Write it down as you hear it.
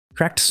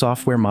Cracked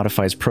software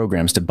modifies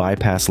programs to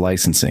bypass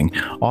licensing,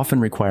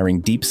 often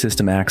requiring deep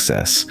system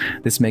access.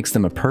 This makes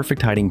them a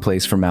perfect hiding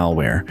place for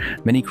malware.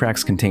 Many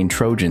cracks contain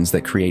Trojans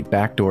that create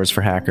backdoors for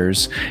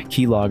hackers,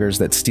 keyloggers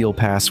that steal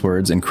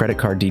passwords and credit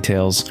card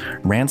details,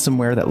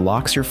 ransomware that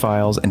locks your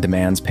files and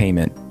demands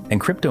payment, and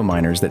crypto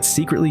miners that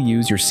secretly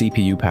use your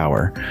CPU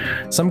power.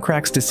 Some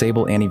cracks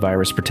disable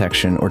antivirus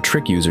protection or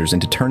trick users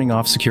into turning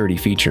off security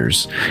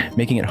features,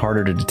 making it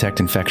harder to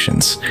detect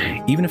infections.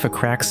 Even if a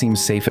crack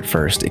seems safe at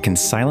first, it can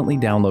silently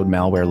download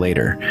malware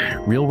later.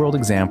 Real-world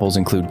examples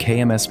include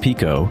KMS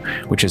Pico,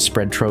 which has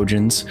spread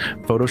Trojans,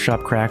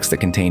 Photoshop cracks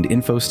that contained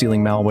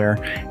info-stealing malware,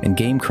 and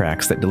game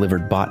cracks that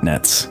delivered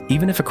botnets.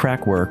 Even if a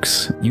crack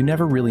works, you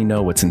never really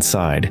know what's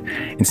inside.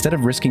 Instead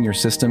of risking your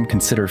system,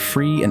 consider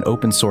free and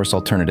open-source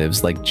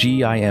alternatives like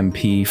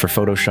GIMP for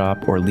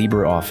Photoshop or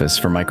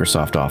LibreOffice for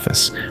Microsoft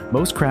Office.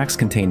 Most cracks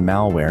contain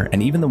malware,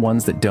 and even the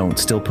ones that don't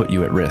still put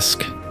you at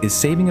risk. Is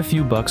saving a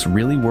few bucks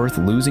really worth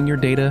losing your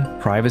data,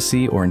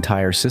 privacy, or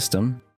entire system?